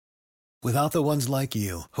Without the ones like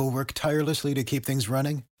you, who work tirelessly to keep things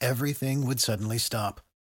running, everything would suddenly stop.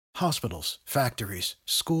 Hospitals, factories,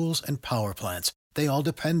 schools, and power plants, they all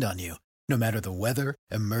depend on you. No matter the weather,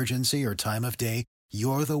 emergency, or time of day,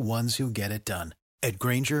 you're the ones who get it done. At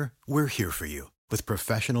Grainger, we're here for you with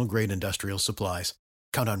professional-grade industrial supplies.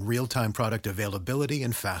 Count on real-time product availability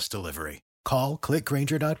and fast delivery. Call,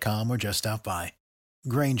 clickgrainger.com, or just stop by.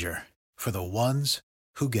 Grainger, for the ones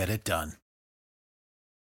who get it done.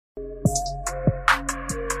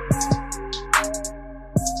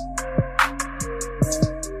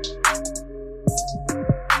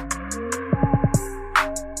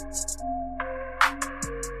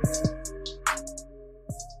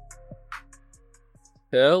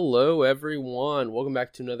 Hello, everyone. Welcome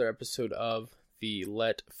back to another episode of the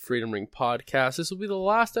Let Freedom Ring podcast. This will be the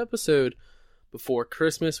last episode before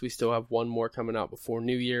Christmas. We still have one more coming out before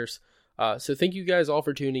New Year's. So thank you guys all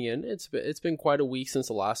for tuning in. It's been quite a week since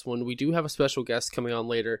the last one. We do have a special guest coming on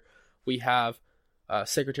later. We have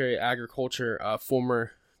Secretary of Agriculture,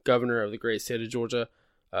 former governor of the great state of Georgia,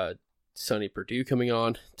 Sonny Perdue, coming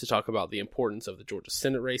on to talk about the importance of the Georgia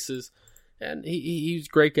Senate races. And he's a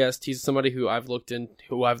great guest. He's somebody who I've looked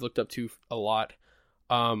up to a lot.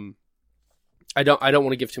 I don't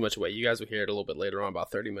want to give too much away. You guys will hear it a little bit later on,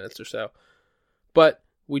 about 30 minutes or so. But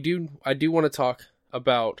I do want to talk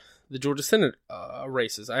about the Georgia Senate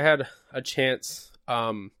races. I had a chance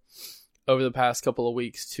over the past couple of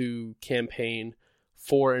weeks to campaign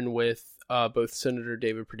for and with both Senator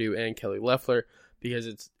David Perdue and Kelly Loeffler, because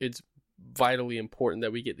it's vitally important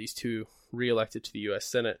that we get these two reelected to the U.S.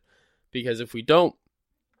 Senate. Because if we don't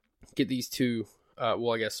get these two,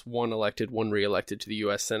 one elected, one reelected to the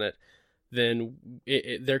U.S. Senate, then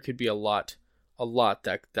there could be a lot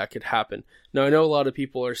that could happen. Now, I know a lot of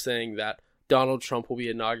people are saying that Donald Trump will be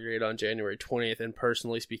inaugurated on January 20th, and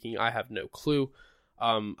personally speaking, I have no clue.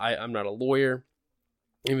 I'm not a lawyer,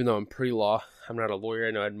 even though I'm pre-law. I'm not a lawyer.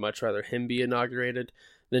 I know I'd much rather him be inaugurated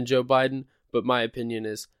than Joe Biden, but my opinion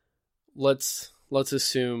is let's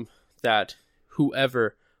assume that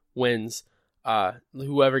whoever wins,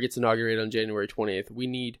 whoever gets inaugurated on January 20th, we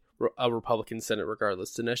need a Republican Senate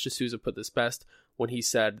regardless. Dinesh D'Souza put this best when he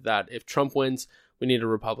said that if Trump wins, we need a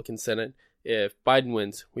Republican Senate. If Biden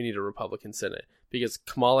wins, we need a Republican Senate, because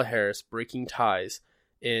Kamala Harris breaking ties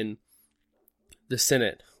in the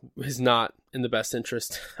Senate is not in the best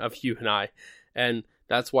interest of you and I. And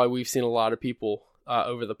that's why we've seen a lot of people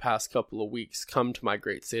over the past couple of weeks come to my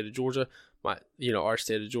great state of Georgia, our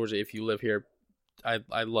state of Georgia. If you live here,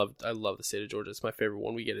 I love the state of Georgia. It's my favorite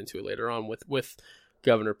one. We get into it later on with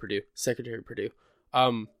Governor Perdue, Secretary Perdue.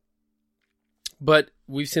 But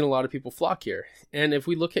we've seen a lot of people flock here. And if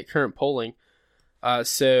we look at current polling,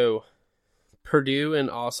 so Perdue and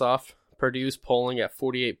Ossoff, Perdue's polling at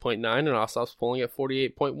 48.9 and Ossoff's polling at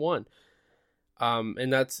 48.1.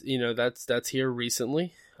 And that's here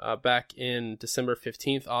recently. Back in December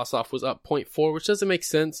 15th, Ossoff was up 0.4, which doesn't make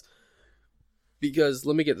sense, because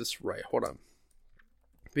let me get this right. Hold on.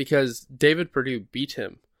 Because David Perdue beat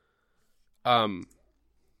him.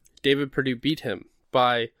 David Perdue beat him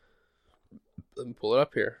by, let me pull it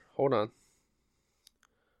up here. Hold on.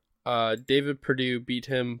 David Perdue beat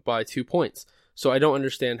him by 2 points. So I don't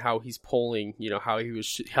understand how he's polling, how he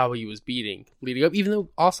was beating leading up, even though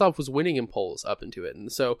Ossoff was winning in polls up into it. And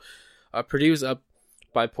so Perdue's up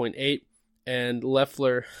by 0.8 and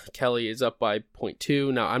Loeffler Kelly is up by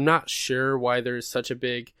 0.2. Now, I'm not sure why there's such a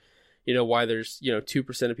big, why there's,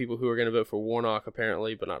 2% of people who are going to vote for Warnock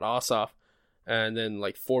apparently, but not Ossoff. And then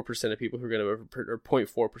like 4% of people who are going to vote for, or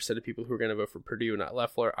 0.4% of people who are going to vote for Perdue and not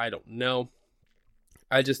Loeffler. I don't know.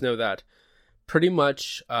 I just know that pretty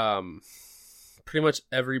much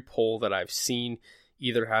every poll that I've seen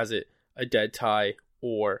either has it a dead tie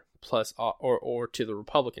or plus or to the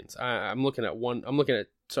Republicans. I'm looking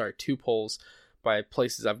at two polls by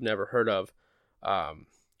places I've never heard of.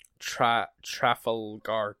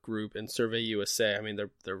 Trafalgar Group and Survey USA. I mean,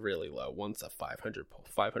 they're really low. One's a 500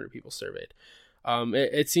 people surveyed.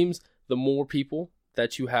 It seems the more people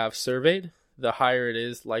that you have surveyed, the higher it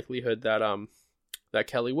is likelihood that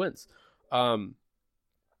Kelly wins.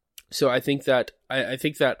 So I think that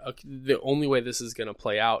the only way this is going to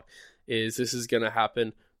play out is this is going to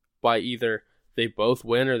happen by either they both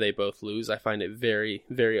win or they both lose. I find it very,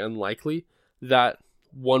 very unlikely that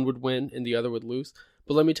one would win and the other would lose.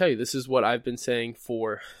 But let me tell you, this is what I've been saying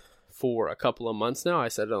for a couple of months now. I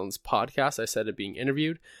said it on this podcast. I said it being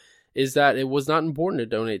interviewed, is that it was not important to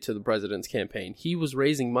donate to the president's campaign. He was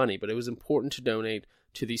raising money, but it was important to donate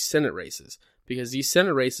to these Senate races, because these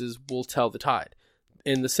Senate races will tell the tide.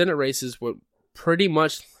 And the Senate races were pretty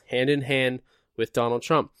much hand in hand with Donald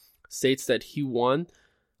Trump. States that he won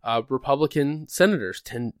Republican senators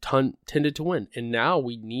tended to win. And now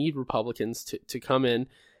we need Republicans to come in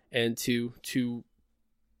and to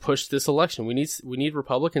push this election. We need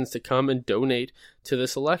Republicans to come and donate to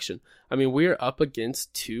this election. I mean, we are up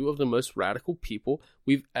against two of the most radical people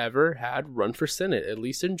we've ever had run for Senate, at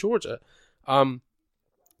least in Georgia.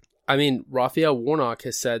 I mean, Raphael Warnock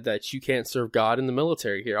has said that you can't serve God in the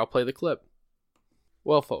military here. I'll play the clip.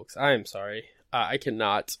 Well, folks, I am sorry. I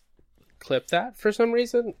cannot clip that for some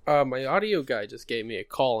reason. My audio guy just gave me a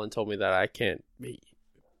call and told me that I can't.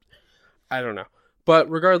 I don't know. But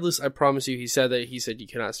regardless, I promise you, he said you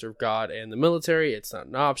cannot serve God and the military. It's not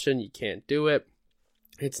an option. You can't do it.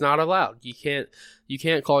 It's not allowed. You can't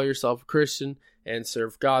call yourself a Christian and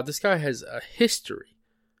serve God. This guy has a history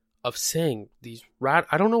of saying these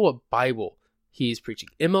I don't know what Bible he's preaching.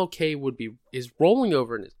 MLK is rolling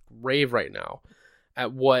over in his grave right now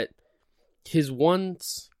at what his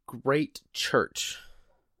once great church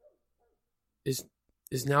is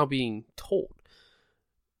now being told.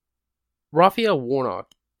 Raphael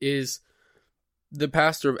Warnock is the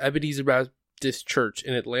pastor of Ebenezer Baptist Church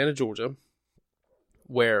in Atlanta, Georgia,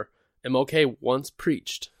 where MLK once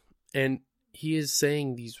preached. And he is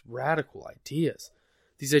saying these radical ideas.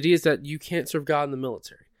 These ideas that you can't serve God in the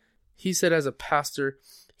military. He said as a pastor,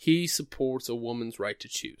 he supports a woman's right to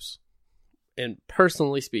choose. And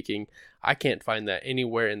personally speaking, I can't find that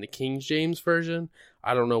anywhere in the King James Version.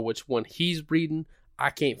 I don't know which one he's reading.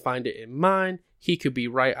 I can't find it in mine. He could be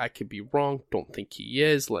right. I could be wrong. Don't think he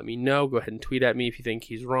is. Let me know. Go ahead and tweet at me if you think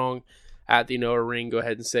he's wrong. At the Noah Ring, go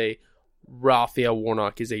ahead and say Raphael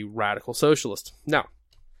Warnock is a radical socialist. Now,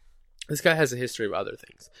 this guy has a history of other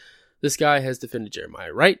things. This guy has defended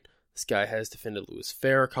Jeremiah Wright. This guy has defended Louis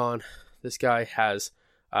Farrakhan. This guy has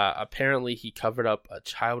apparently he covered up a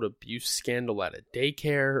child abuse scandal at a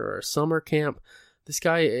daycare or a summer camp. This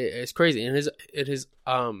guy is crazy. And his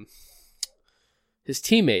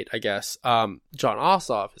teammate, I guess, John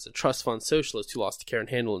Ossoff, is a trust fund socialist who lost to Karen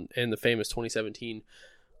Handel in the famous 2017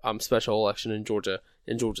 special election in Georgia's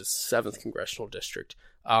 7th congressional district,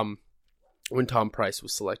 when Tom Price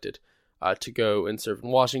was selected to go and serve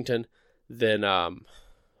in Washington. Then John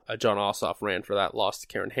Ossoff ran for that, lost to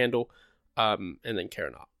Karen Handel, and then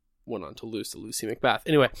Karen went on to lose to Lucy McBath.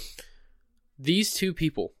 Anyway, these two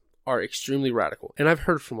people are extremely radical, and I've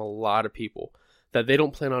heard from a lot of people that they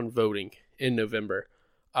don't plan on voting in in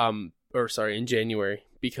January,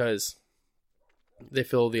 because they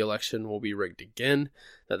feel the election will be rigged again,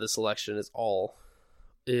 that this election is all,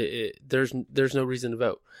 there's no reason to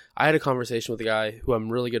vote. I had a conversation with a guy who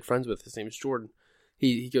I'm really good friends with. His name is Jordan.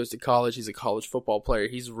 He goes to college. He's a college football player.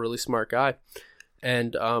 He's a really smart guy.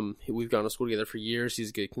 And we've gone to school together for years. He's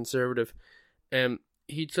a good conservative. And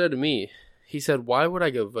he said to me, why would I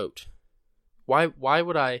go vote? Why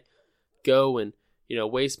would I go and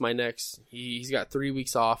waste my next, he's got 3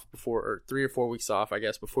 weeks off or 3 or 4 weeks off, I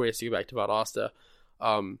guess, before he has to go back to Valdosta.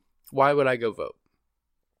 Why would I go vote?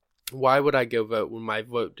 Why would I go vote when my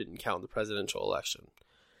vote didn't count in the presidential election?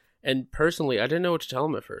 And personally, I didn't know what to tell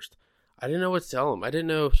him at first. I didn't know what to tell him. I didn't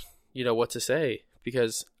know, what to say,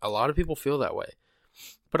 because a lot of people feel that way.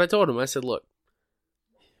 But I told him, I said, look,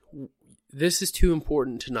 this is too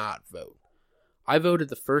important to not vote. I voted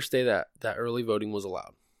the first day that early voting was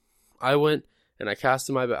allowed. I went and I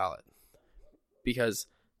casted my ballot because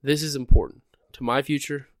this is important to my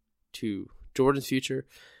future, to Jordan's future.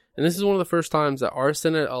 And this is one of the first times that our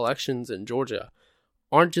Senate elections in Georgia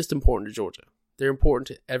aren't just important to Georgia. They're important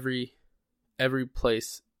to every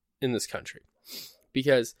place in this country.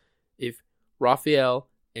 Because if Raphael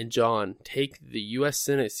and John take the U.S.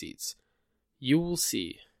 Senate seats, you will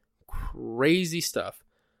see crazy stuff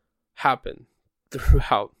happen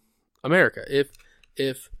throughout America.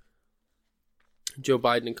 If Joe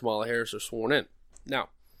Biden and Kamala Harris are sworn in. Now,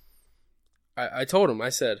 I told him, I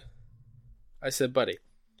said, buddy,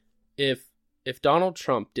 if Donald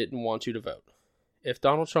Trump didn't want you to vote, if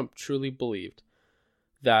Donald Trump truly believed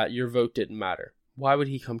that your vote didn't matter, why would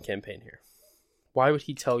he come campaign here? Why would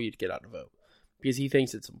he tell you to get out to vote? Because he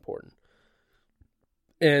thinks it's important.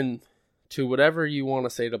 And to whatever you want to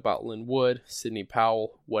say about Lynn Wood, Sidney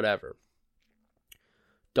Powell, whatever,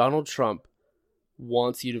 Donald Trump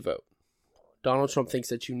wants you to vote. Donald Trump thinks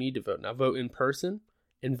that you need to vote. Now vote in person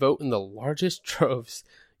and vote in the largest droves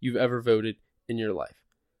you've ever voted in your life.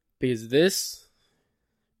 Because this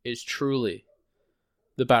is truly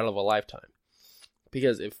the battle of a lifetime.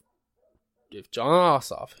 Because if John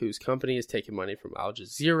Ossoff, whose company is taking money from Al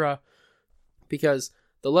Jazeera, because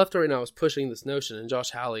the left right now is pushing this notion, and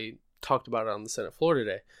Josh Hawley talked about it on the Senate floor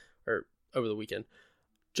today, or over the weekend,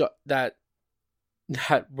 that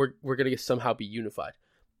we're going to somehow be unified.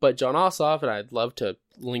 But John Ossoff, and I'd love to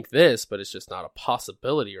link this, but it's just not a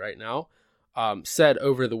possibility right now, said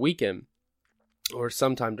over the weekend or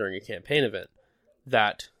sometime during a campaign event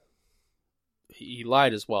that he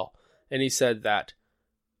lied as well. And he said that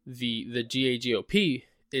the GAGOP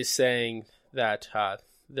is saying that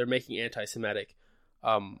they're making anti-Semitic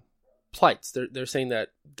plights. They're saying that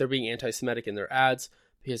they're being anti-Semitic in their ads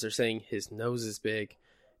because they're saying his nose is big,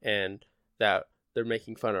 and that they're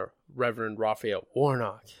making fun of Reverend Raphael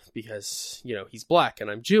Warnock because, he's black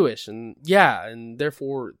and I'm Jewish, and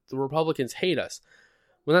therefore the Republicans hate us.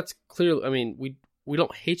 When that's clearly, we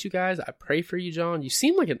don't hate you guys. I pray for you, John. You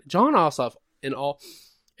seem like John Ossoff in all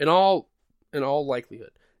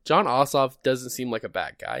likelihood. John Ossoff doesn't seem like a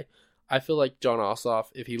bad guy. I feel like John Ossoff,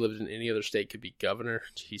 if he lived in any other state, could be governor.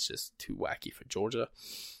 He's just too wacky for Georgia.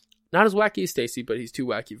 Not as wacky as Stacey, but he's too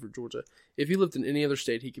wacky for Georgia. If he lived in any other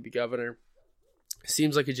state, he could be governor.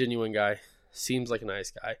 Seems like a genuine guy. Seems like a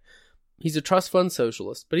nice guy. He's a trust fund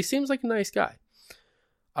socialist, but he seems like a nice guy.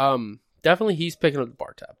 Definitely he's picking up the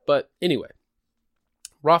bar tab. But anyway,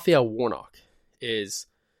 Raphael Warnock is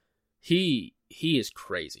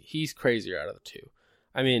crazy. He's crazier out of the two.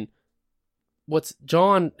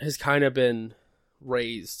 John has kind of been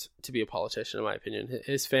raised to be a politician, in my opinion.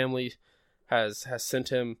 His family has sent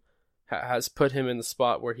him, has put him in the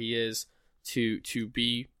spot where he is to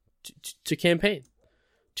campaign,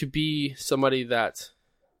 to be somebody that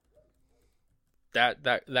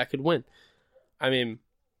could win.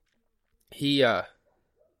 He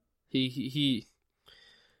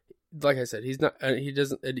like I said, he's not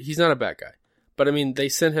a bad guy. But they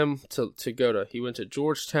sent him he went to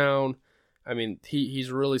Georgetown. He's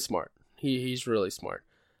really smart. He's really smart.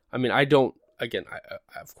 I don't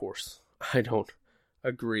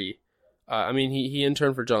agree. He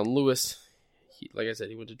interned for John Lewis. Like I said,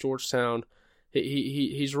 he went to Georgetown.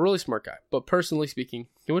 He's a really smart guy. But personally speaking,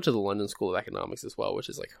 he went to the London School of Economics as well, which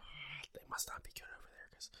is like, they must not be good over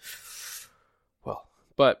there.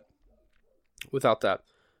 But without that,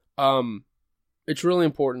 it's really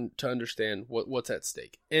important to understand what's at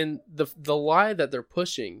stake. And the lie that they're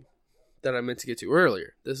pushing, that I meant to get to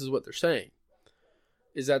earlier, this is what they're saying,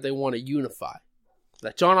 is that they want to unify.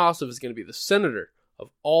 That John Ossoff is going to be the senator of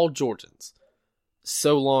all Georgians,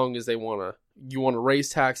 so long as you want to raise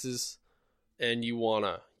taxes, and you want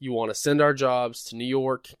to send our jobs to New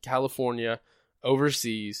York, California,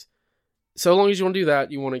 overseas. So long as you want to do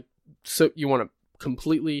that, you want to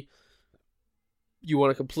completely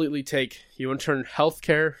turn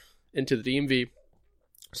healthcare into the DMV.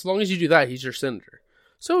 As long as you do that, he's your senator.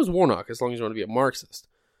 So is Warnock, as long as you want to be a Marxist.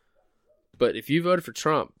 But if you voted for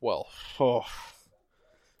Trump, Joe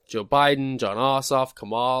Biden, John Ossoff,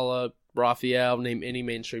 Kamala, Raphael, name any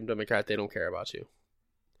mainstream Democrat, they don't care about you.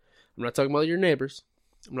 I'm not talking about your neighbors.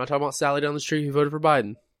 I'm not talking about Sally down the street who voted for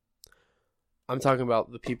Biden. I'm talking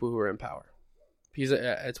about the people who are in power. Because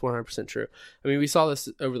it's 100% true. We saw this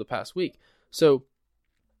over the past week. So,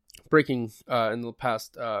 breaking in the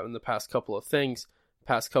past couple of things,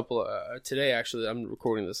 today actually, I'm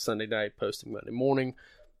recording this Sunday night, posting Monday morning.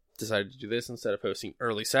 Decided to do this instead of recording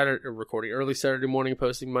early Saturday morning,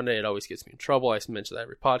 posting Monday. It always gets me in trouble. I mention that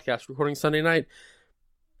every podcast. Recording Sunday night,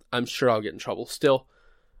 I'm sure I'll get in trouble still.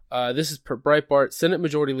 This is per Breitbart. Senate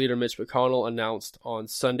Majority Leader Mitch McConnell announced on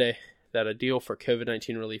Sunday that a deal for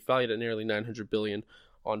COVID-19 relief valued at nearly $900 billion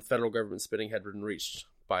on federal government spending had been reached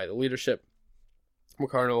by the leadership.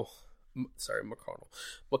 McConnell's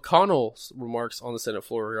remarks on the Senate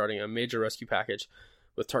floor regarding a major rescue package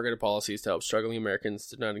with targeted policies to help struggling Americans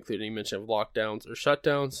did not include any mention of lockdowns or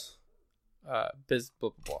shutdowns.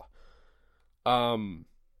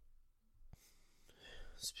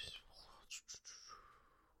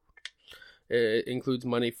 It includes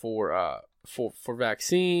money for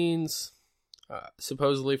vaccines.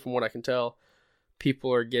 Supposedly, from what I can tell,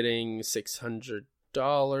 people are getting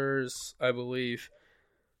 $600, I believe.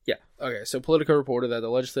 Yeah, okay, so Politico reported that the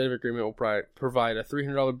legislative agreement will provide a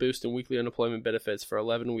 $300 boost in weekly unemployment benefits for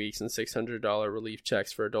 11 weeks and $600 relief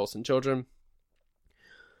checks for adults and children.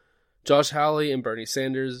 Josh Hawley and Bernie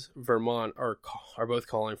Sanders, Vermont, are both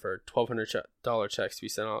calling for $1,200 checks to be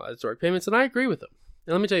sent out as direct payments, and I agree with them.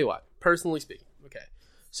 And let me tell you why, personally speaking. Okay,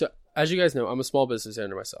 so as you guys know, I'm a small business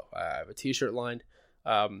owner myself. I have a t-shirt line.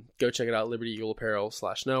 Go check it out, Liberty Eagle Apparel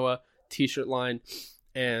 /Noah t-shirt line.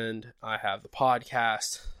 And I have the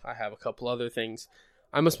podcast. I have a couple other things.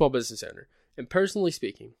 I'm a small business owner. And personally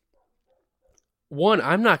speaking, one,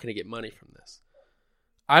 I'm not going to get money from this.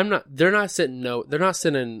 They're not sending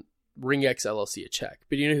RingX LLC a check.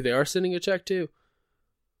 But you know who they are sending a check to?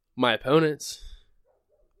 My opponents.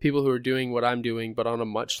 People who are doing what I'm doing, but on a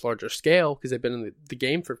much larger scale, because they've been in the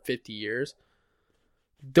game for 50 years.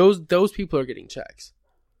 those people are getting checks.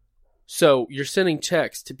 So you're sending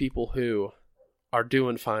checks to people who are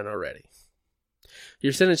doing fine already.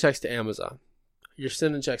 You're sending checks to Amazon. You're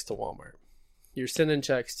sending checks to Walmart. You're sending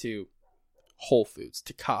checks to Whole Foods,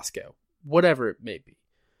 to Costco, whatever it may be.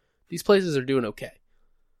 These places are doing okay.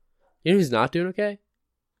 You know who's not doing okay?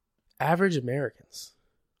 Average Americans.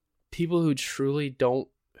 People who truly don't,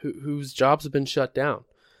 whose jobs have been shut down.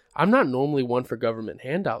 I'm not normally one for government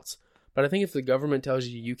handouts, but I think if the government tells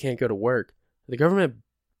you you can't go to work, the government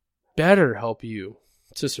better help you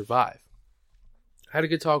to survive. I had a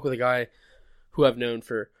good talk with a guy who I've known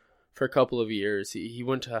for a couple of years. He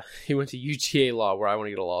went to UGA Law, where I want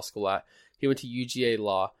to get a law school at. He went to UGA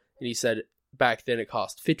Law, and he said back then it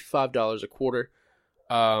cost $55 a quarter.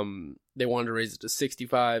 They wanted to raise it to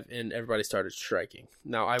 $65, and everybody started striking.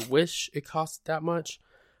 Now, I wish it cost that much.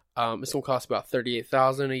 It's going to cost about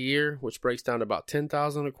 $38,000 a year, which breaks down to about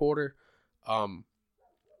 $10,000 a quarter. But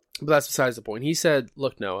that's besides the point. He said,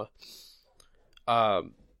 look, Noah,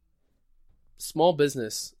 small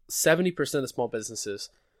business, 70% of small businesses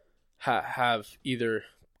have either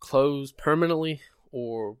closed permanently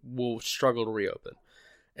or will struggle to reopen.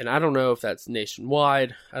 And I don't know if that's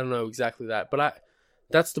nationwide. I don't know exactly that. But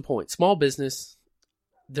that's the point. Small business,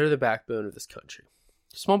 they're the backbone of this country.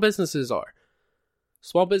 Small businesses are.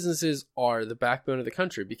 Small businesses are the backbone of the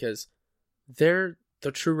country because they're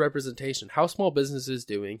the true representation. How small business is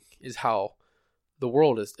doing is how the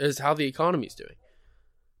world is how the economy is doing.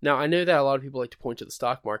 Now, I know that a lot of people like to point to the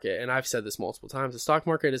stock market, and I've said this multiple times. The stock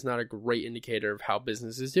market is not a great indicator of how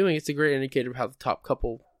business is doing. It's a great indicator of how the top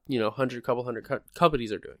couple hundred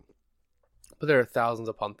companies are doing. But there are thousands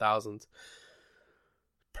upon thousands.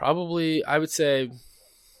 Probably, I would say,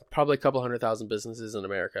 probably a couple 100,000 businesses in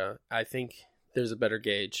America. I think there's a better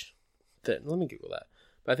gauge let me Google that.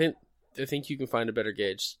 But I think you can find a better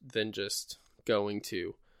gauge than just going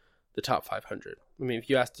to the top 500. I mean, if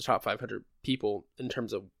you ask the top 500 people in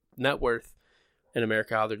terms of net worth in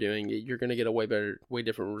America, how they're doing, you're going to get a way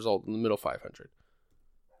different result than the middle 500.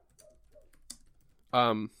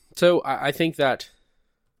 So I think that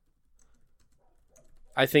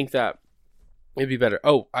it'd be better.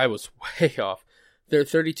 Oh, I was way off. There are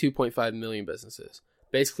 32.5 million businesses.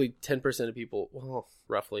 Basically, 10% of people, well,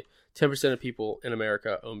 roughly 10% of people in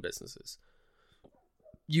America own businesses.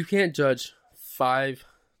 You can't judge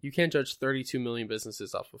 32 million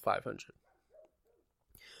businesses off of 500.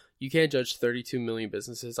 You can't judge 32 million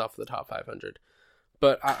businesses off of the top 500.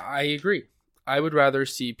 But I agree. I would rather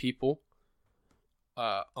see people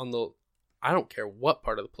I don't care what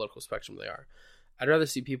part of the political spectrum they are. I'd rather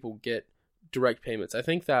see people get direct payments. I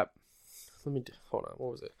think that, hold on,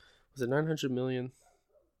 what was it? Was it 900 million?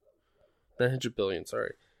 900 billion,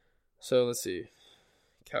 sorry. So let's see.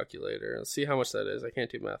 Calculator. Let's see how much that is. I can't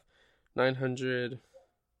do math. 900.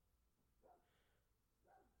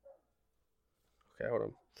 Okay, hold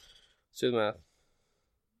on. Let's do the math.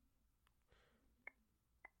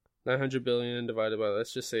 900 billion divided by,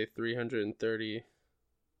 let's just say 330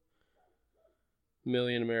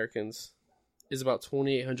 million Americans is about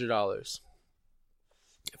 $2,800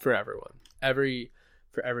 for everyone.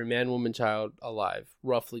 For every man, woman, child alive,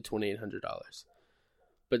 roughly $2,800.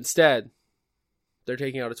 But instead, they're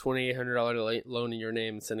taking out a $2,800 loan in your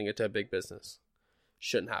name and sending it to a big business.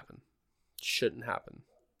 Shouldn't happen.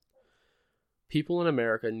 People in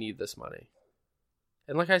America need this money.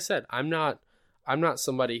 And like I said, I'm not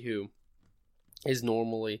somebody who is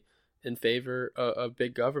normally in favor of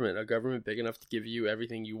big government. A government big enough to give you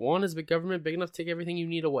everything you want is a big government big enough to take everything you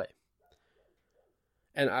need away.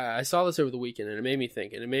 And I saw this over the weekend, and it made me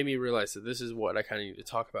think, and it made me realize that this is what I kind of need to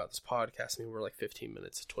talk about this podcast. I mean, we're like 15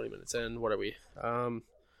 minutes, 20 minutes in. What are we? Who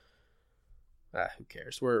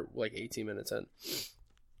cares? We're like 18 minutes in.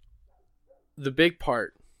 The big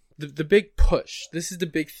part, the big push, this is the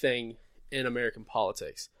big thing in American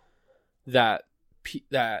politics that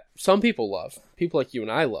some people love, people like you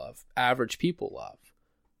and I love, average people love,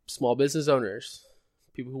 small business owners,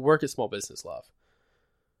 people who work at small business love.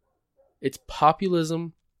 It's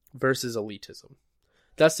populism versus elitism.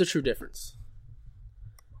 That's the true difference.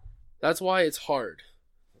 That's why it's hard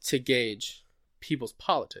to gauge people's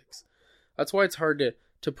politics. That's why it's hard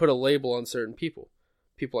to put a label on certain people.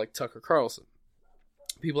 People like Tucker Carlson.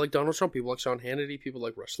 People like Donald Trump. People like Sean Hannity. People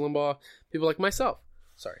like Rush Limbaugh. People like myself.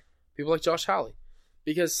 People like Josh Hawley.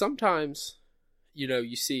 Because sometimes,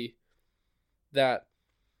 you see that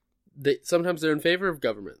sometimes they're in favor of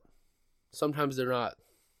government. Sometimes they're not.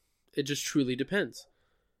 It just truly depends.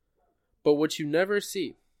 But what you never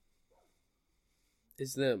see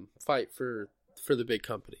is them fight for the big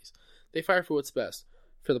companies. They fight for what's best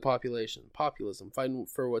for the population. Populism. Fighting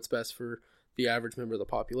for what's best for the average member of the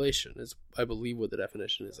population, is I believe what the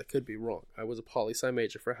definition is. I could be wrong. I was a poli-sci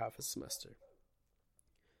major for half a semester.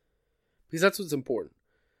 Because that's what's important.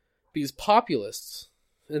 Because populists,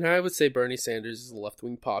 and I would say Bernie Sanders is a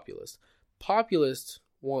left-wing populist. Populists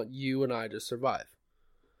want you and I to survive.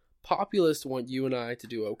 Populists want you and I to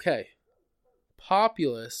do okay.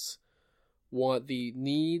 Populists want the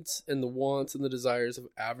needs and the wants and the desires of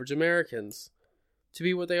average Americans to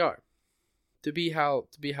be what they are. To be how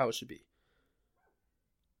it should be.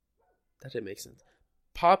 That didn't make sense.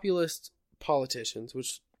 Populist politicians,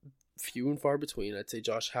 which few and far between, I'd say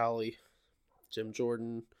Josh Hawley, Jim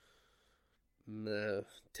Jordan,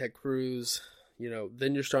 Ted Cruz,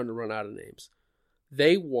 then you're starting to run out of names.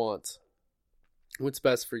 They want what's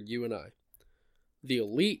best for you and I. The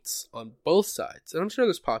elites on both sides, and I'm sure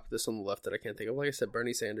there's populists on the left that I can't think of, like I said,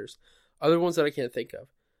 Bernie Sanders, other ones that I can't think of,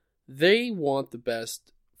 they want the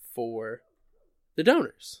best for the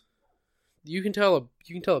donors. You can tell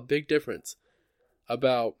a big difference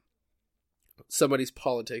about somebody's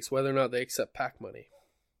politics, whether or not they accept PAC money.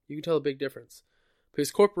 You can tell a big difference.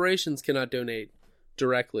 Because corporations cannot donate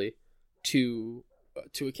directly to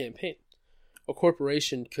a campaign. A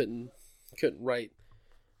corporation couldn't write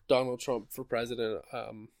Donald Trump for president,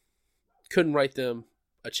 couldn't write them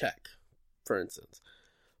a check, for instance.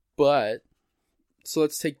 But so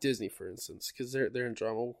let's take Disney, for instance, because they're in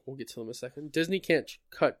drama. We'll get to them in a second. Disney can't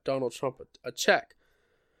cut Donald Trump a check.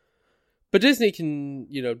 But Disney can,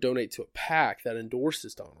 donate to a PAC that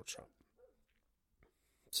endorses Donald Trump.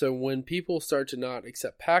 So when people start to not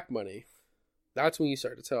accept PAC money, that's when you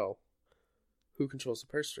start to tell who controls the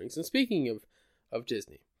purse strings. And speaking of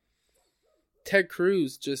Disney, Ted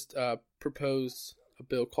Cruz just proposed a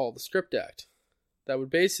bill called the Script Act that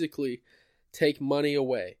would basically take money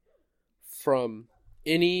away from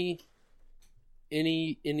any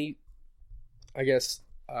I guess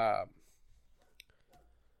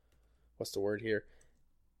what's the word here?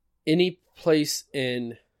 Any place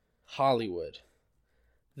in Hollywood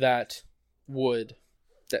that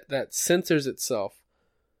censors itself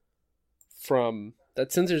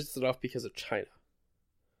because of China.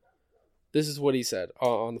 This is what he said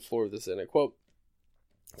on the floor of the Senate. Quote,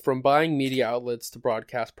 "From buying media outlets to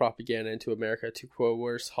broadcast propaganda into America to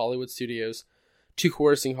coercing Hollywood studios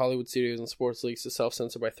and sports leagues to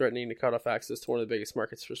self-censor by threatening to cut off access to one of the biggest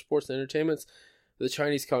markets for sports and entertainments, the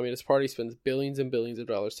Chinese Communist Party spends billions and billions of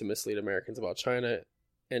dollars to mislead Americans about China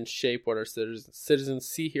and shape what our citizens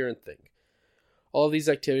see, hear, and think. All of these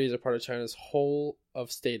activities are part of China's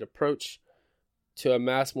whole-of-state approach to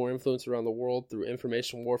amass more influence around the world through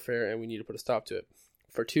information warfare, and we need to put a stop to it.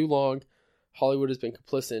 For too long, Hollywood has been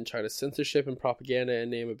complicit in China's censorship and propaganda in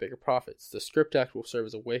name of bigger profits. The Script Act will serve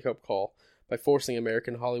as a wake-up call by forcing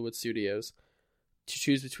American Hollywood studios to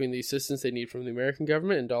choose between the assistance they need from the American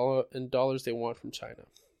government and dollars they want from China."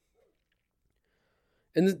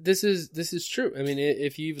 And this is true. I mean,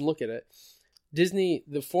 if you even look at it, Disney,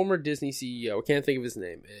 the former Disney CEO, I can't think of his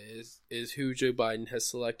name, is who Joe Biden has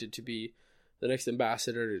selected to be the next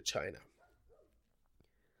ambassador to China.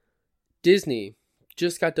 Disney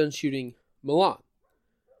just got done shooting Mulan,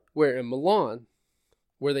 where in Mulan,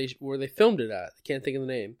 where they filmed it at, I can't think of the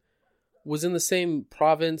name, was in the same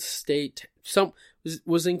province, state,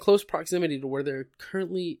 was in close proximity to where they're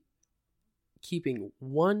currently keeping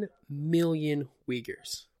 1 million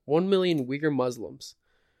Uyghurs, 1 million Uyghur Muslims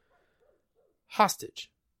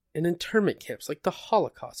hostage in internment camps like the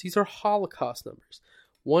Holocaust. These are Holocaust numbers.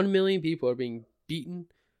 1 million people are being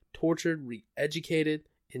beaten, tortured, re-educated,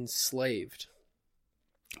 enslaved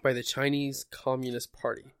by the Chinese Communist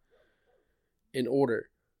Party in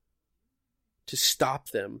order to stop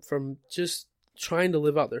them from just trying to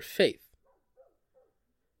live out their faith.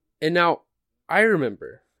 And now, I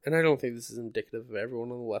remember, and I don't think this is indicative of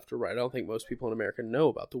everyone on the left or right, I don't think most people in America know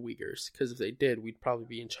about the Uyghurs, because if they did, we'd probably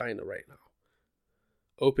be in China right now,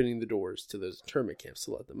 opening the doors to those internment camps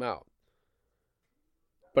to let them out.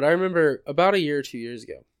 But I remember about a year or 2 years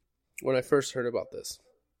ago, when I first heard about this,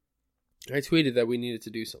 I tweeted that we needed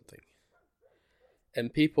to do something.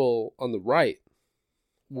 And people on the right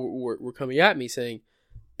were coming at me saying,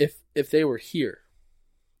 if they were here,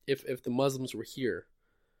 if the Muslims were here,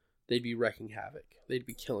 they'd be wreaking havoc. They'd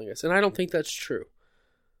be killing us. And I don't think that's true.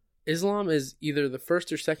 Islam is either the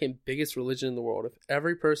first or second biggest religion in the world. If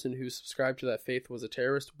every person who subscribed to that faith was a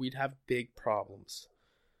terrorist, we'd have big problems.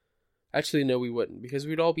 Actually, no, we wouldn't, because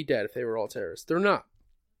we'd all be dead if they were all terrorists. They're not.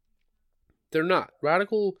 They're not.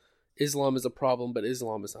 Radical Islam is a problem, but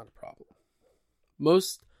Islam is not a problem.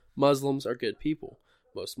 Most Muslims are good people.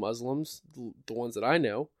 Most Muslims, the ones that I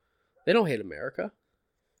know, they don't hate America.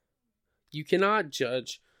 You cannot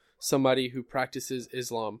judge somebody who practices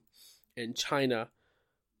Islam in China,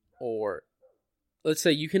 or let's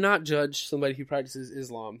say you cannot judge somebody who practices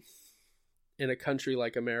Islam in a country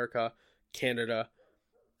like America, Canada,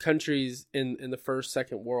 countries in the first,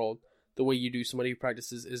 second world, the way you do somebody who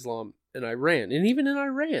practices Islam in Iran. And even in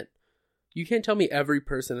Iran, you can't tell me every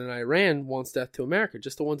person in Iran wants death to America,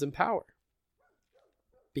 just the ones in power.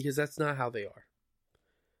 Because that's not how they are.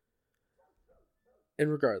 And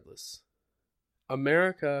regardless,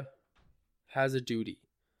 America has a duty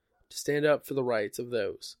to stand up for the rights of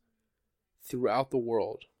those throughout the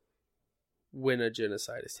world when a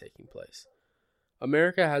genocide is taking place.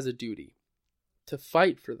 America has a duty to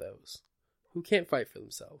fight for those who can't fight for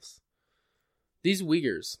themselves. These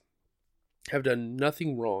Uyghurs have done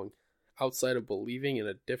nothing wrong outside of believing in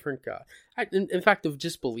a different God. In fact, of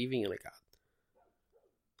just believing in a God.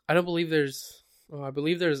 I don't believe there's... I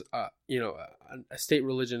believe there's a state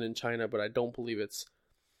religion in China, but I don't believe it's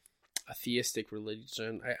a theistic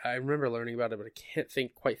religion. I remember learning about it, but I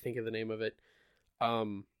can't quite think of the name of it. I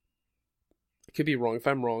could be wrong. If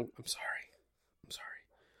I'm wrong, I'm sorry.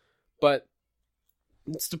 But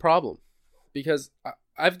it's the problem, because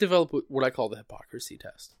I've developed what I call the hypocrisy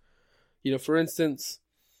test. For instance,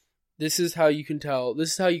 this is how you can tell.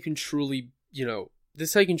 This is how you can truly, this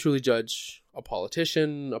is how you can truly judge a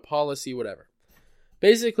politician, a policy, whatever.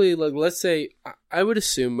 Basically, like, let's say, I would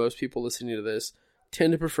assume most people listening to this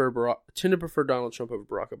tend to prefer Donald Trump over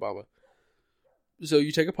Barack Obama. So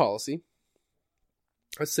you take a policy.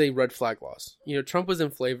 Let's say red flag laws. Trump was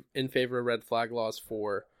in favor of red flag laws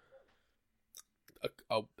for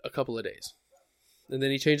a couple of days. And then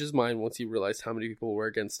he changed his mind once he realized how many people were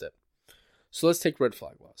against it. So let's take red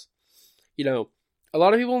flag laws. A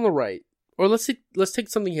lot of people on the right, or let's take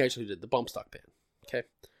something he actually did, the bump stock ban. Okay?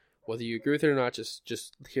 Whether you agree with it or not,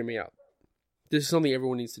 just hear me out. This is something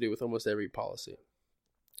everyone needs to do with almost every policy.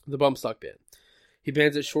 The bump stock ban. He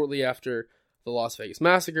bans it shortly after the Las Vegas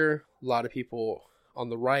massacre. A lot of people on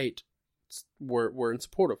the right were in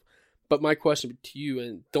support of. But my question to you,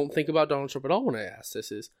 and don't think about Donald Trump at all when I ask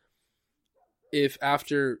this, is if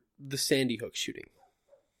after the Sandy Hook shooting,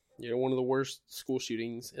 one of the worst school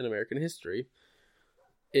shootings in American history,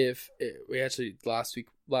 last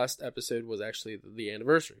episode was actually the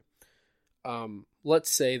anniversary. Let's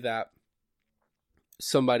say that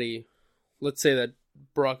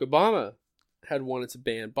Barack Obama had wanted to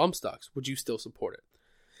ban bump stocks. Would you still support it?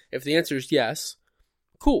 If the answer is yes,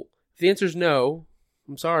 cool. If the answer is no,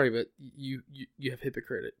 I'm sorry, but you have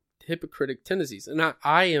hypocritic tendencies. And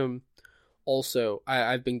I am also,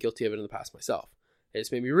 I've been guilty of it in the past myself.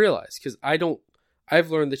 It's made me realize, because I've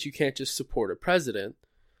learned that you can't just support a president.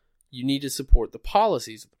 You need to support the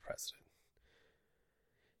policies of the president.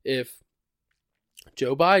 If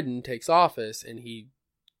Joe Biden takes office and he,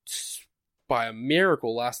 by a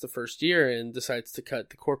miracle, lasts the first year and decides to cut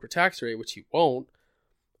the corporate tax rate, which he won't,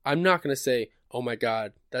 I'm not going to say, oh my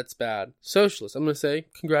God, that's bad. Socialist. I'm going to say,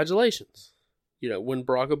 congratulations. When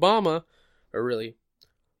Barack Obama, or really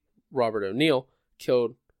Robert O'Neill,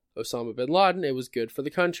 killed Osama bin Laden, it was good for the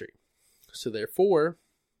country. So therefore,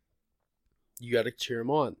 you got to cheer him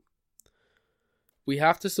on. We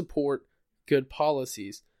have to support good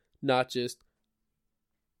policies, not just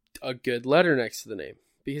a good letter next to the name.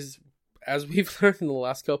 Because as we've learned in the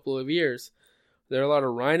last couple of years, there are a lot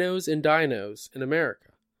of rhinos and dinos in America.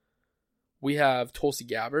 We have Tulsi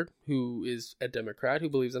Gabbard, who is a Democrat who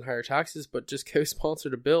believes in higher taxes, but just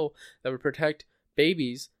co-sponsored a bill that would protect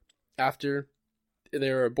babies after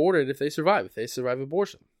they're aborted if they survive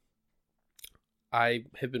abortion. I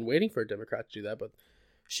have been waiting for a Democrat to do that, but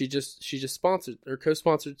she just sponsored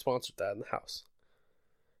that in the House.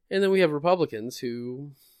 And then we have Republicans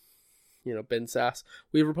who, Ben Sass.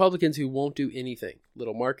 We have Republicans who won't do anything.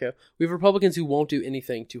 Little Marco. We have Republicans who won't do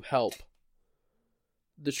anything to help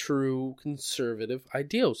the true conservative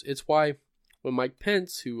ideals. It's why when Mike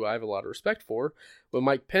Pence, who I have a lot of respect for, when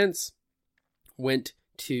Mike Pence went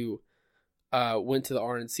to the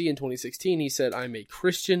RNC in 2016, he said, I'm a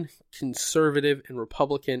Christian, conservative, and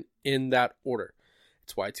Republican in that order.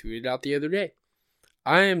 It's why I tweeted out the other day,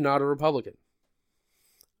 I am not a Republican.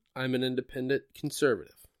 I'm an independent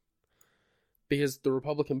conservative. Because the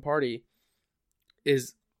Republican Party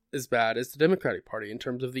is as bad as the Democratic Party in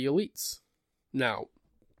terms of the elites. Now,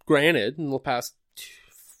 granted, in the past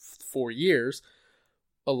 4 years,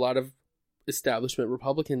 a lot of establishment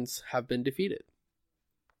Republicans have been defeated.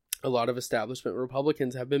 A lot of establishment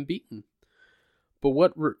Republicans have been beaten. But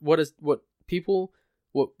what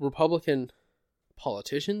Republican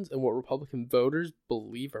politicians and what Republican voters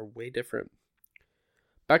believe are way different.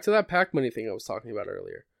 Back to that PAC money thing I was talking about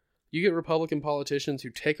earlier. You get Republican politicians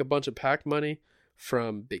who take a bunch of PAC money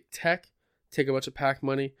from big tech, take a bunch of PAC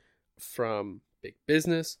money from big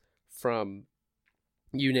business, from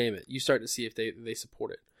you name it. You start to see if they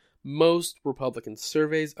support it. Most Republican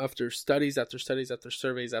surveys, after studies, after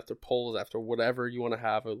surveys, after polls, after whatever you want to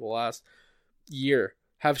have over the last year,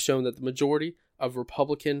 have shown that the majority of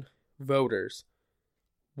Republican voters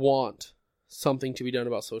want something to be done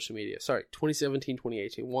about social media. 2017,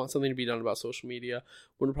 2018, want something to be done about social media.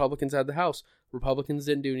 When Republicans had the House, Republicans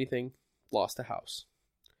didn't do anything, lost the House.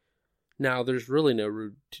 Now, there's really no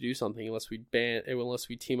room to do something unless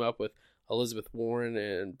we team up with Elizabeth Warren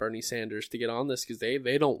and Bernie Sanders to get on this, because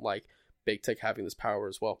they don't like big tech having this power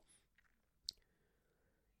as well.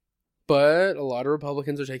 But a lot of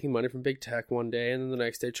Republicans are taking money from big tech one day and then the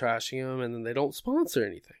next day trashing them, and then they don't sponsor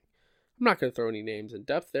anything. I'm not going to throw any names in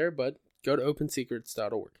depth there, but go to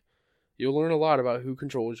opensecrets.org. You'll learn a lot about who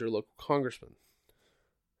controls your local congressman.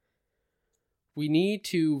 We need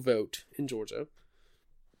to vote in Georgia.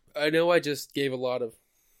 I know I just gave a lot of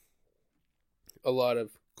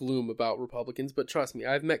gloom about Republicans, but trust me,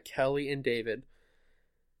 I've met Kelly and David.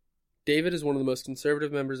 David is one of the most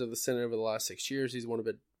conservative members of the Senate over the last 6 years. He's one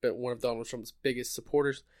of Donald Trump's biggest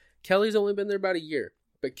supporters. Kelly's only been there about a year,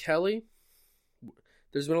 but Kelly,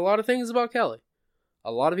 there's been a lot of things about Kelly.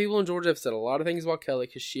 A lot of people in Georgia have said a lot of things about Kelly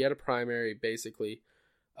because she had a primary basically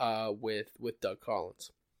with Doug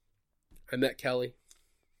Collins. I met Kelly.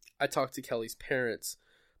 I talked to Kelly's parents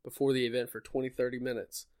before the event for 20-30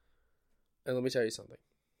 minutes. And let me tell you something.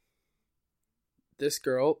 This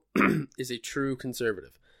girl is a true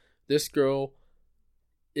conservative. This girl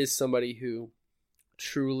is somebody who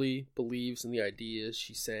truly believes in the ideas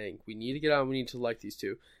she's saying. We need to get out and we need to elect these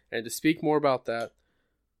two. And to speak more about that,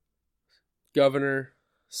 Governor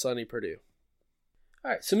Sonny Perdue.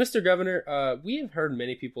 All right, so Mr. Governor, we have heard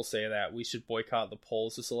many people say that we should boycott the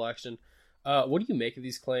polls this election. What do you make of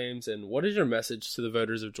these claims, and what is your message to the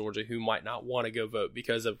voters of Georgia who might not want to go vote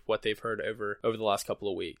because of what they've heard over the last couple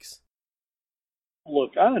of weeks?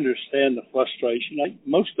 Look, I understand the frustration.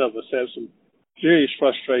 Most of us have some serious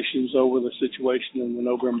frustrations over the situation in the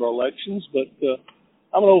November elections, but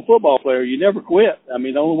I'm an old football player. You never quit. I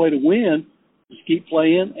mean, the only way to win is keep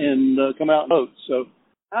playing and come out and vote. So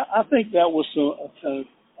I think that was an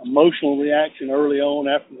emotional reaction early on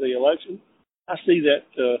after the election. I see that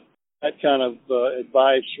kind of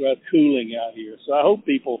advice rather cooling out here. So I hope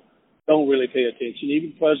people don't really pay attention.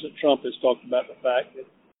 Even President Trump has talked about the fact that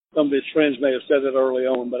some of his friends may have said it early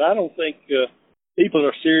on, but I don't think people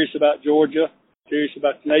are serious about Georgia, serious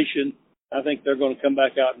about the nation. I think they're going to come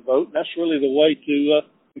back out and vote. And that's really the way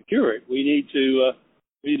to cure it. We need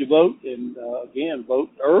to vote and again vote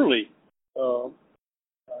early.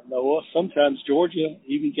 Noah, sometimes Georgia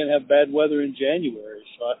even can have bad weather in January.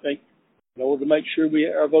 So I think in order to make sure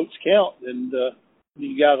our votes count, and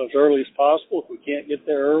you get out as early as possible. If we can't get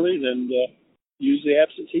there early, then use the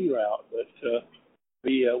absentee route. But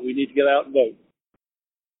we need to get out and vote.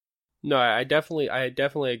 No, I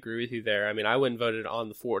definitely agree with you there. I mean, I went and voted on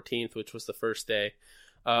the 14th, which was the first day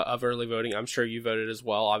of early voting. I'm sure you voted as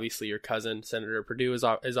well. Obviously, your cousin, Senator Perdue, is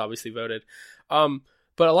obviously voted.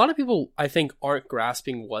 But a lot of people, I think, aren't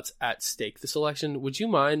grasping what's at stake this election. Would you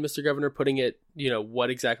mind, Mr. Governor, putting it, what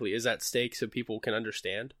exactly is at stake so people can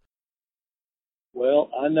understand? Well,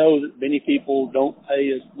 I know that many people don't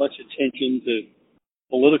pay as much attention to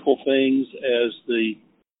political things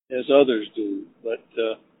as others do, but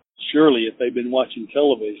surely if they've been watching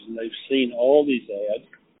television, they've seen all these ads,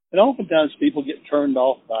 and oftentimes people get turned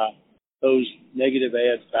off by those negative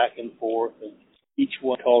ads back and forth, and each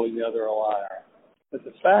one calling the other a liar. But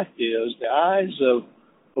the fact is, the eyes of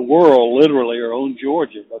the world literally are on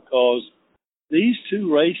Georgia, because these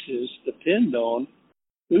two races depend on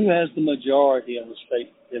who has the majority in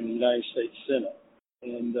the United States Senate,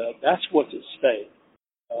 and that's what's at stake.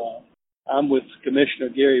 I'm with Commissioner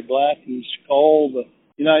Gary Black, who's called the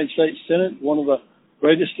United States Senate one of the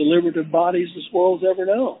greatest deliberative bodies this world's ever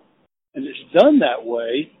known. And it's done that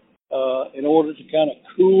way in order to kind of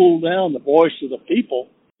cool down the voice of the people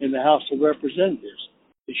in the House of Representatives.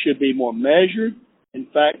 It should be more measured. In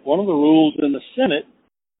fact, one of the rules in the Senate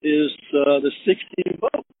is the 60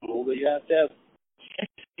 vote rule, that you have to have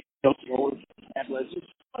 60 votes in order to pass legislation.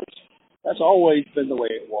 That's always been the way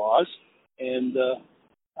it was. And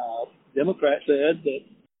Democrats said that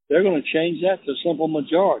they're going to change that to a simple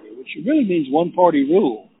majority, which really means one-party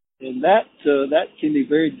rule. And that can be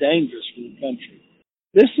very dangerous for the country.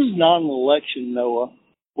 This is not an election, Noah,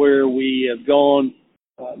 where we have gone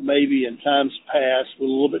maybe in times past with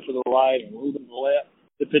a little bit to the right and a little bit to the left,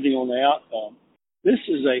 depending on the outcome. This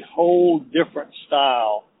is a whole different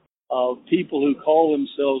style of people who call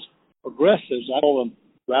themselves progressives. I call them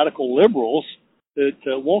radical liberals that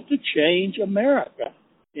want to change America.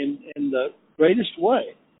 in the greatest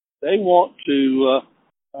way. They want to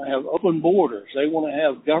have open borders. They want to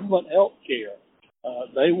have government health care.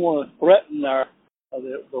 They want to threaten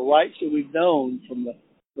the rights that we've known, from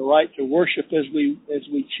the right to worship as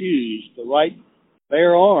we choose, the right to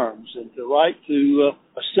bear arms, and the right to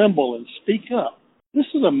assemble and speak up. This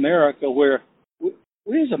is America where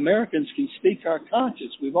we as Americans can speak our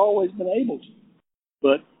conscience. We've always been able to.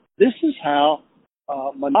 But this is how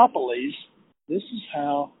monopolies, this is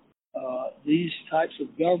how these types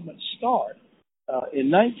of governments start. In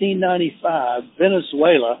 1995,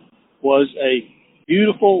 Venezuela was a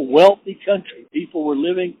beautiful, wealthy country. People were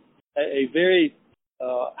living a very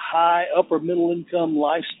high upper middle income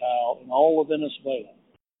lifestyle in all of Venezuela.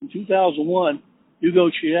 In 2001, Hugo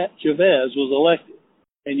Chavez was elected,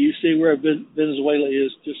 and you see where Venezuela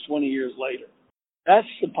is just 20 years later. That's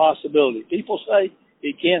the possibility. People say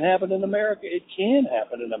it can't happen in America. It can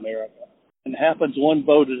happen in America, and happens one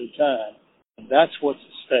vote at a time. And that's what's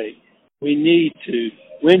at stake. We need to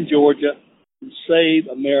win Georgia and save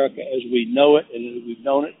America as we know it and as we've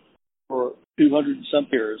known it for 200 and some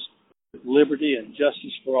years, with liberty and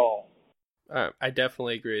justice for all. I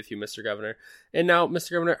definitely agree with you, Mr. Governor. And now,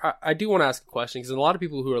 Mr. Governor, I do want to ask a question, because a lot of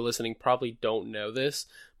people who are listening probably don't know this,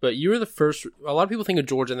 but you were the first. A lot of people think of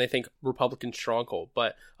Georgia and they think Republican stronghold,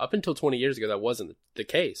 but up until 20 years ago, that wasn't the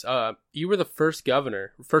case. You were the first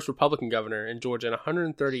Republican governor in Georgia in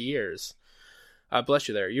 130 years. Bless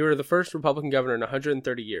you there. You were the first Republican governor in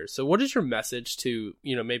 130 years. So what is your message to,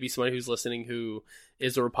 maybe somebody who's listening who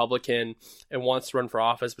is a Republican and wants to run for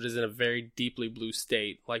office, but is in a very deeply blue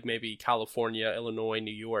state, like maybe California, Illinois,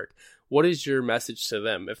 New York? What is your message to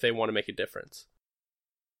them if they want to make a difference?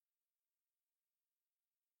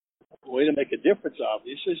 The way to make a difference,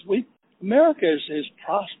 obviously, is America has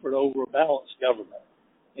prospered over a balanced government.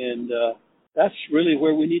 And that's really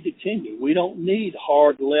where we need to continue. We don't need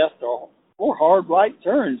hard left or hard right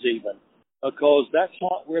turns even, because that's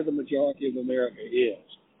not where the majority of America is.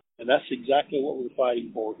 And that's exactly what we're fighting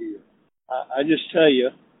for here. I just tell you,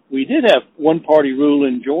 we did have one-party rule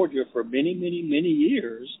in Georgia for many, many, many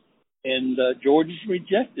years, and Georgians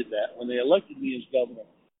rejected that when they elected me as governor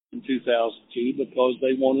in 2002 because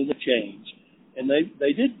they wanted a change. And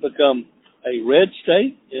they did become a red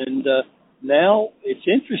state, and now it's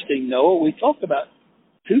interesting, Noah, we talk about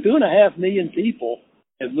 2.5 million people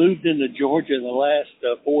have moved into Georgia in the last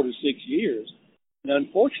 4 to 6 years. And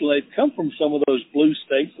unfortunately, they've come from some of those blue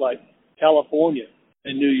states like California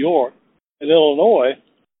and New York and Illinois,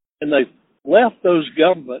 and they've left those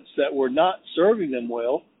governments that were not serving them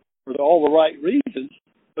well for all the right reasons,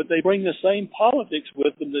 but they bring the same politics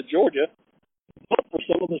with them to Georgia, but for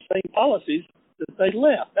some of the same policies that they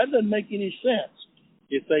left. That doesn't make any sense.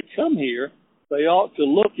 If they come here, they ought to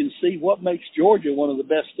look and see what makes Georgia one of the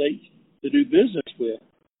best states to do business with.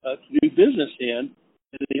 To do business in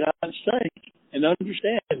the United States, and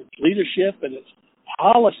understand its leadership and its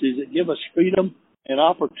policies that give us freedom and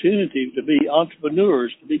opportunity to be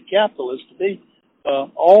entrepreneurs, to be capitalists, to be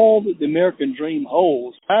all that the American dream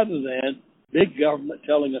holds, rather than big government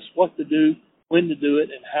telling us what to do, when to do it,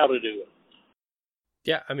 and how to do it.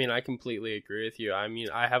 Yeah, I completely agree with you.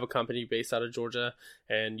 I have a company based out of Georgia,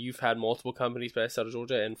 and you've had multiple companies based out of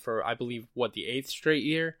Georgia, and for, I believe, the 8th straight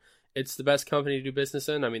year, it's the best company to do business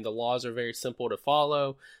in. The laws are very simple to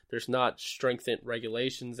follow. There's not strengthened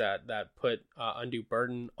regulations that put undue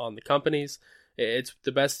burden on the companies. It's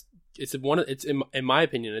the best. In my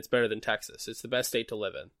opinion, it's better than Texas. It's the best state to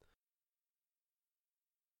live in.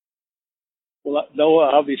 Well,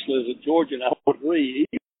 Noah, obviously, as a Georgian, I would agree.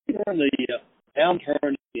 Even during the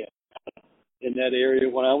downturn in that area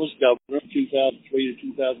when I was governor, 2003 to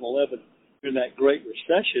 2011, during that Great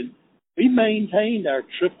Recession, we maintained our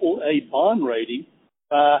AAA bond rating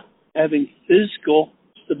by having fiscal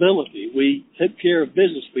stability. We took care of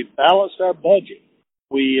business. We balanced our budget.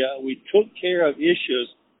 We took care of issues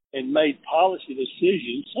and made policy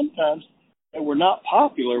decisions, sometimes that were not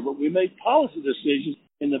popular, but we made policy decisions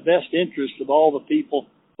in the best interest of all the people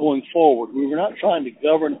going forward. We were not trying to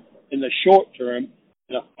govern in the short term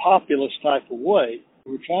in a populist type of way.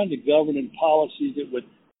 We were trying to govern in policies that would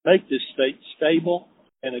make this state stable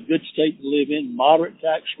and a good state to live in, moderate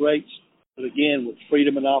tax rates, but again, with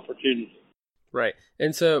freedom and opportunity. Right.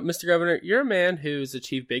 And so, Mr. Governor, you're a man who's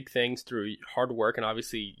achieved big things through hard work and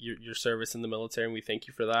obviously your service in the military, and we thank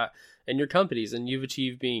you for that, and your companies, and you've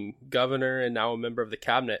achieved being governor and now a member of the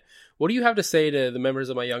cabinet. What do you have to say to the members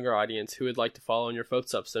of my younger audience who would like to follow in your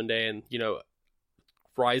footsteps someday and,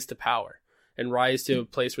 rise to power and rise to a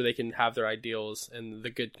place where they can have their ideals and the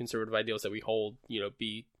good conservative ideals that we hold,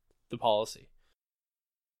 be the policy?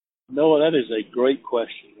 Noah, that is a great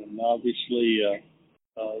question. And obviously,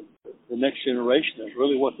 the next generation is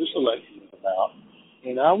really what this election is about.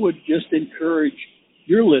 And I would just encourage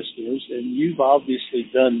your listeners, and you've obviously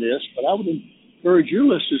done this, but I would encourage your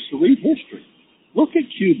listeners to read history. Look at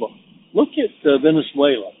Cuba. Look at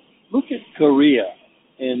Venezuela. Look at Korea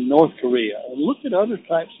and North Korea. And look at other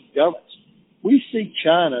types of governments. We see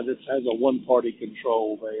China that has a one-party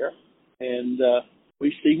control there, and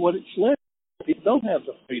we see what it's led. People don't have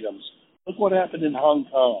the freedoms. Look what happened in Hong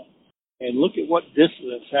Kong, and look at what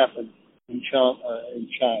dissidents happened in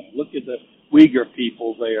China. Look at the Uyghur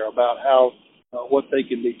people there, about how what they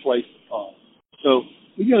can be placed upon. So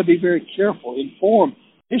we got to be very careful. Informed.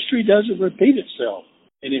 History doesn't repeat itself,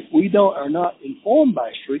 and if we are not informed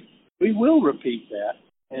by history, we will repeat that.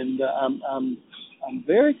 And I'm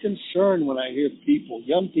very concerned when I hear people,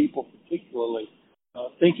 young people particularly,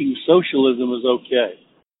 thinking socialism is okay.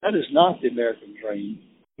 That is not the American dream.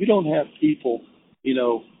 We don't have people,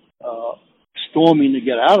 storming to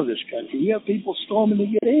get out of this country. We have people storming to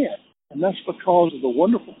get in. And that's because of the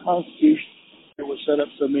wonderful Constitution that was set up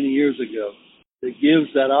so many years ago that gives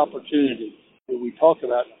that opportunity that we talk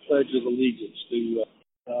about in the Pledge of Allegiance to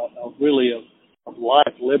really of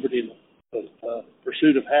life, liberty, and the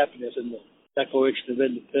pursuit of happiness, and the Declaration of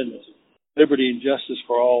Independence, liberty and justice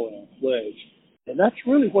for all in our pledge. And that's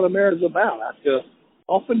really what America's about.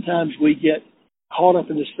 Oftentimes we get caught up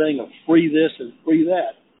in this thing of free this and free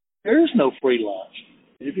that. There is no free lunch.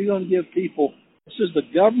 And if you're going to give people, this is the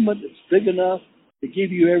government that's big enough to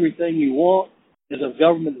give you everything you want, is a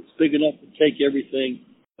government that's big enough to take everything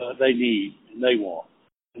they need and they want.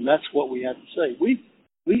 And that's what we have to say.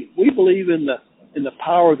 We believe in the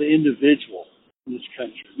power of the individual in this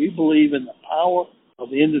country. We believe in the power of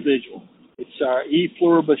the individual. It's our e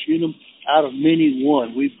pluribus unum, out of many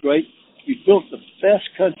one. We've built the best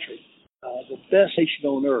country, the best nation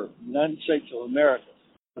on earth, the United States of America,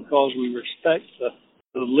 because we respect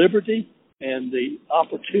the liberty and the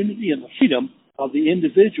opportunity and the freedom of the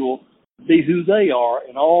individual to be who they are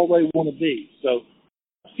and all they want to be. So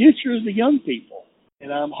the future is the young people,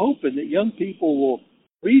 and I'm hoping that young people will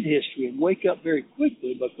read history and wake up very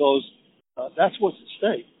quickly, because that's what's at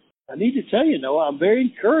stake. I need to tell you, Noah, I'm very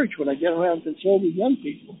encouraged when I get around conservative young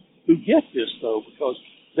people who get this, though, because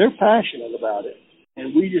they're passionate about it.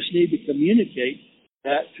 And we just need to communicate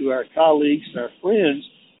that to our colleagues and our friends.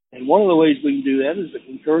 And one of the ways we can do that is to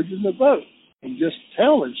encourage them to vote and just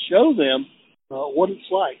tell and show them what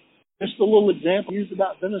it's like. Just a little example used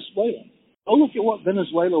about Venezuela. Go look at what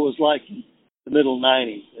Venezuela was like in the middle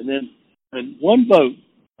 90s. And then in one vote,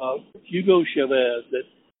 Hugo Chavez, that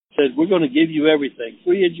said, we're going to give you everything,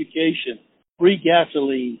 free education, free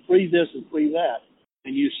gasoline, free this and free that.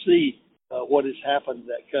 And you see what has happened to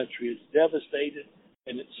that country. It's devastated,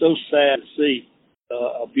 and it's so sad to see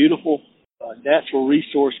a beautiful natural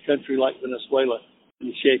resource country like Venezuela in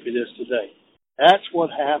the shape it is today. That's what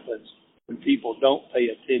happens when people don't pay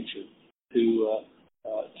attention to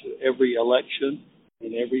every election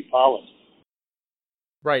and every policy.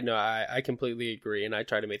 Right. No, I completely agree, and I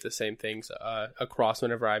try to make the same things across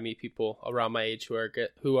whenever I meet people around my age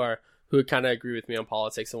who kind of agree with me on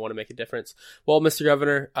politics and want to make a difference. Well, Mr.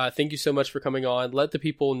 Governor, thank you so much for coming on. Let the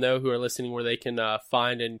people know who are listening where they can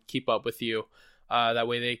find and keep up with you. That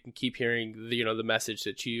way they can keep hearing the message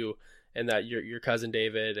that you and that your cousin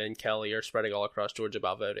David and Kelly are spreading all across Georgia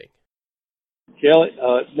about voting. Kelly,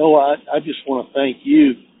 Noah, I just want to thank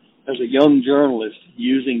you as a young journalist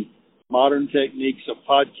using modern techniques of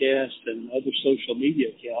podcast and other social media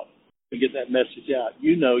accounts to get that message out.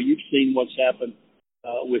 You've seen what's happened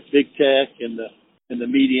with big tech and the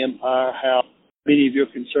media empire, how many of your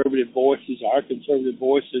conservative voices, our conservative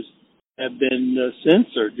voices, have been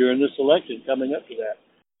censored during this election coming up to that.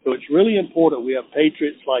 So it's really important we have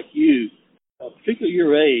patriots like you, particularly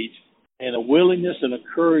your age, and a willingness and a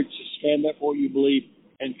courage to stand up for what you believe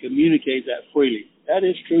and communicate that freely. That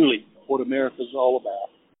is truly what America's all about.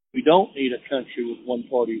 We don't need a country with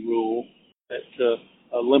one-party rule that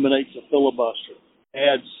eliminates a filibuster,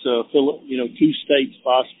 adds 2 states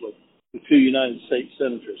possibly with 2 United States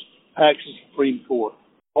senators, packs the Supreme Court,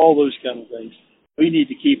 all those kind of things. We need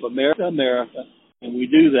to keep America, and we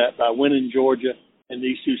do that by winning Georgia and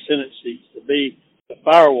these 2 Senate seats to be the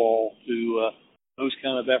firewall to those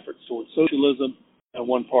kind of efforts towards socialism and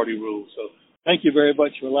one-party rule. So thank you very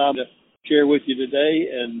much for allowing me to share with you today,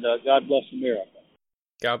 and God bless America.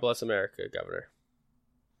 God bless America, Governor.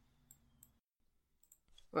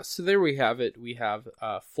 So there we have it. We have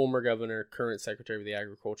former governor, current Secretary of the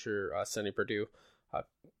Agriculture, Sonny Perdue.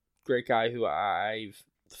 Great guy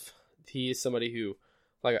he is somebody who,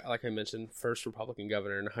 like I mentioned, first Republican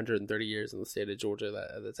governor in 130 years in the state of Georgia.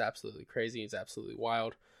 That's absolutely crazy. It's absolutely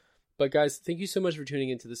wild. But guys, thank you so much for tuning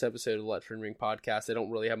into this episode of the Let Friend Ring podcast. I don't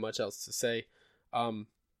really have much else to say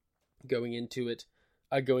going into it.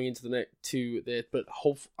 But I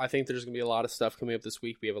think there's going to be a lot of stuff coming up this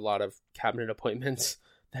week. We have a lot of cabinet appointments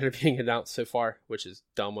that are being announced so far, which is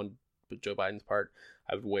dumb on Joe Biden's part.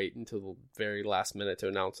 I would wait until the very last minute to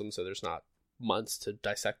announce them, so there's not months to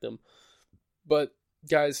dissect them. But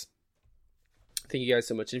guys, thank you guys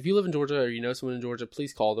so much. And if you live in Georgia or you know someone in Georgia,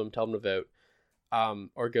 please call them, tell them to vote,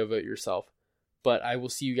 or go vote yourself. But I will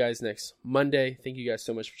see you guys next Monday. Thank you guys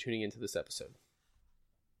so much for tuning into this episode.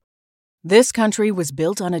 This country was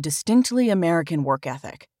built on a distinctly American work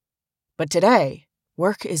ethic. But today,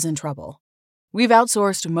 work is in trouble. We've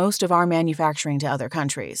outsourced most of our manufacturing to other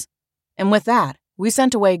countries. And with that, we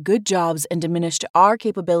sent away good jobs and diminished our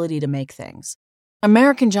capability to make things.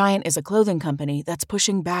 American Giant is a clothing company that's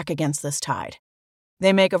pushing back against this tide.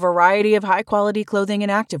 They make a variety of high-quality clothing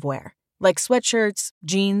and activewear, like sweatshirts,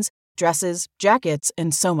 jeans, dresses, jackets,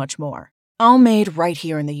 and so much more. All made right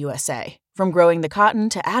here in the USA, from growing the cotton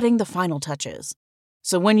to adding the final touches.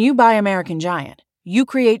 So when you buy American Giant, you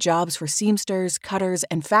create jobs for seamsters, cutters,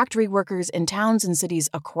 and factory workers in towns and cities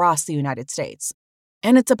across the United States.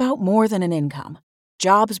 And it's about more than an income.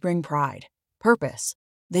 Jobs bring pride, purpose.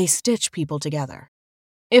 They stitch people together.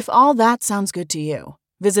 If all that sounds good to you,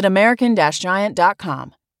 visit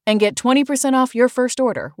American-Giant.com and get 20% off your first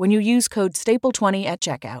order when you use code STAPLE20 at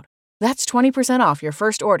checkout. That's 20% off your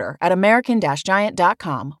first order at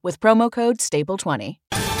American-Giant.com with promo code STAPLE20.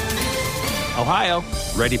 Ohio,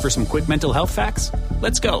 ready for some quick mental health facts?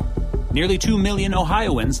 Let's go. Nearly 2 million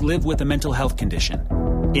Ohioans live with a mental health condition.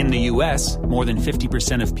 In the U.S., more than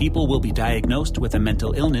 50% of people will be diagnosed with a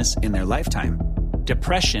mental illness in their lifetime.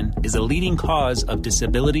 Depression is a leading cause of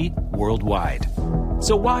disability worldwide.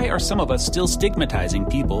 So why are some of us still stigmatizing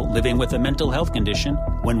people living with a mental health condition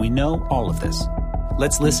when we know all of this?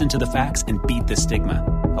 Let's listen to the facts and beat the stigma.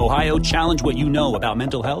 Ohio, challenge what you know about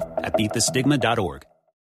mental health at beatthestigma.org.